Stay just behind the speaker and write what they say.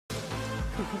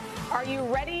Are you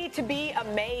ready to be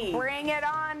amazed? Bring it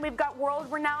on. We've got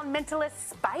world-renowned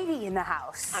mentalist Spidey in the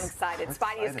house. I'm excited.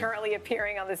 Spidey is currently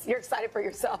appearing on this. You're excited for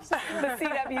yourself. The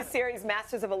CW series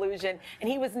Masters of Illusion, and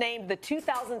he was named the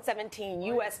 2017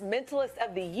 U.S. Mentalist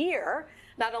of the Year.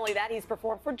 Not only that, he's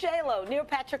performed for J-Lo, Neil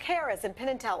Patrick Harris, and Penn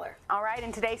and Teller. All right,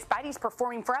 and today Spidey's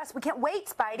performing for us. We can't wait,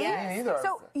 Spidey. Yes. Me neither.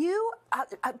 So you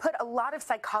put a lot of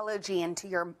psychology into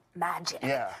your magic.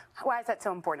 Yeah. Why is that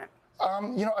so important?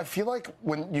 You know, I feel like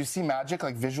when you see magic,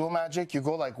 like visual magic, you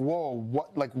go like, whoa,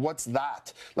 what's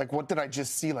that? Like, what did I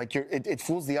just see? Like, it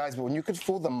fools the eyes, but when you could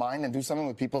fool the mind and do something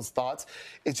with people's thoughts,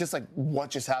 it's just like, what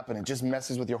just happened? It just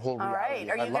messes with your whole reality. All right,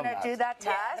 are you going to do that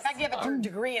test? Yeah. In fact, you have a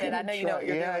degree in it. I know you know what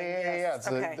you're doing. Yeah. It's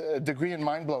a degree in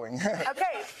mind-blowing.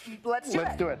 Okay, let's do it.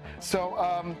 Let's do it. So,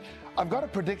 I've got a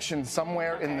prediction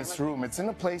somewhere in this room. It's in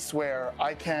a place where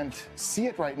I can't see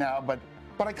it right now, but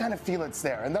I kind of feel it's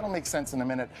there, and that'll make sense in a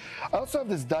minute. I also have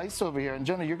this dice over here, and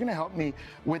Jenna, you're going to help me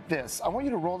with this. I want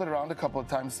you to roll it around a couple of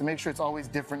times to make sure it's always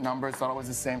different numbers, it's not always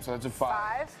the same. So there's a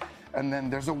 5. And then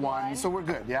there's a 1, so we're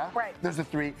good, yeah? Right. There's a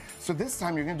 3. So this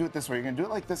time you're going to do it this way. You're going to do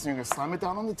it like this, and you're going to slam it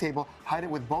down on the table, hide it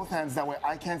with both hands. That way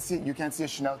I can't see it, you can't see it,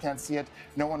 Chanel can't see it.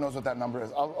 No one knows what that number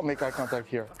is. I'll make eye contact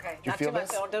here. Okay, Do you not feel too much.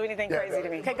 this? Don't do anything crazy to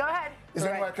me. Okay, go ahead. Is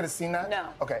there any way I could have seen that? No.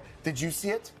 Okay. Did you see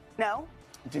it? No.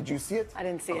 Did you see it? I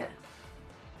didn't see it.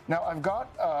 Now, I've got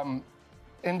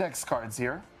index cards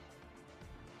here,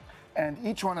 and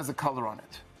each one has a color on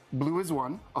it. Blue is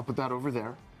 1. I'll put that over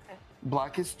there. Okay.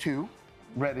 Black is 2.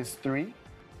 Red is 3.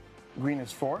 Green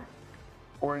is 4.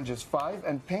 Orange is 5.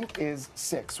 And pink is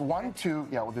 6. 1, 2.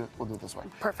 Yeah, we'll do it this way.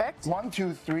 Perfect. 1,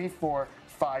 2, 3, 4,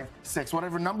 5, 6.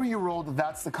 Whatever number you rolled,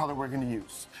 that's the color we're going to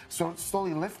use. So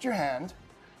slowly lift your hand.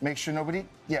 Make sure nobody.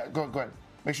 Yeah, go ahead.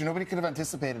 Make sure nobody could have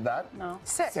anticipated that. No.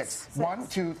 6. 1,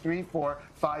 2, 3, 4,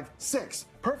 5, 6.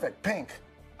 Perfect. Pink.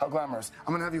 How glamorous. I'm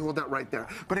going to have you hold that right there.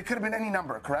 But it could have been any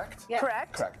number, correct? Yeah.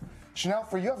 Correct. Correct. Chanel,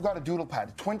 for you, I've got a doodle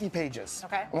pad, 20 pages.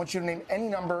 Okay. I want you to name any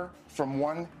number from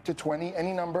 1 to 20,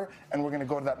 any number, and we're going to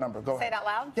go to that number. Go Say ahead. it out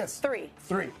loud? Yes. 3.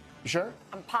 3. You sure?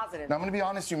 I'm positive. Now, I'm going to be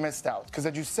honest, you missed out. Because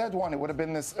had you said 1, it would have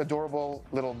been this adorable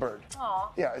little bird.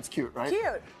 Aw. Yeah, it's cute, right?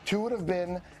 Cute. 2 would have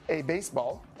been a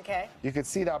baseball. Okay. You could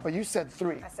see that, but you said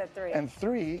 3. I said 3. And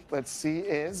 3, let's see,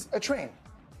 is a train.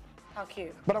 How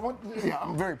cute. But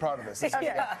I'm very proud of this.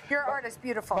 Yeah. Your art is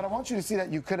beautiful. But I want you to see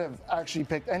that you could have actually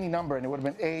picked any number, and it would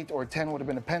have been 8 or 10 would have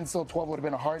been a pencil, 12 would have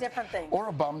been a heart. Different things. Or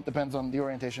a bum, depends on the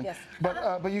orientation. Yes.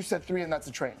 But you said 3, and that's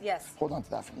a train. Yes. Hold on to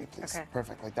that for me, please. Okay.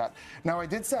 Perfect, like that. Now, I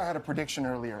did say I had a prediction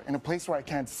earlier in a place where I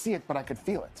can't see it, but I could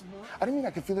feel it. I didn't mean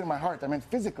I could feel it in my heart. I meant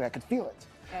physically, I could feel it.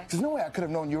 Okay. There's no way I could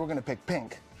have known you were going to pick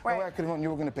pink. Right. No way I could have known you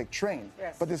were going to pick train.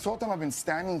 Yes. But this whole time I've been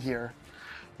standing here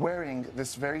wearing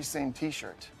this very same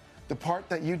T-shirt. The part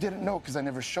that you didn't know, because I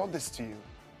never showed this to you,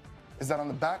 is that on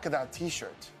the back of that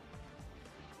T-shirt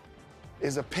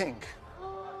is a pink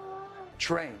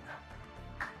train.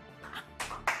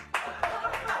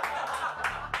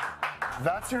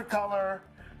 That's your color.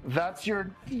 That's your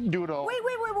doodle. Wait,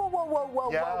 whoa.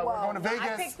 Yeah, we're going to Vegas.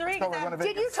 I picked 3 Let's go, we're going to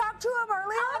Did Vegas. you talk to him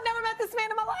earlier? I've never met this man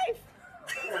in my life.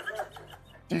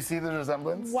 Do you see the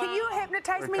resemblance? Wow. Can you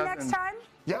hypnotize me We're next cousins. time?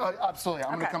 Yeah, absolutely.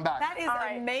 I'm going to Okay. come back. That is All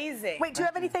right. amazing. Wait, do you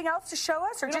have anything else to show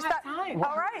us, or We just don't have that? time.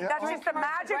 All right, Yeah, that's oh. just the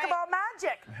magic of all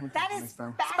magic. That is Next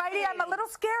time. Spidey, I'm a little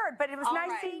scared, but it was All nice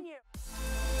right. seeing you.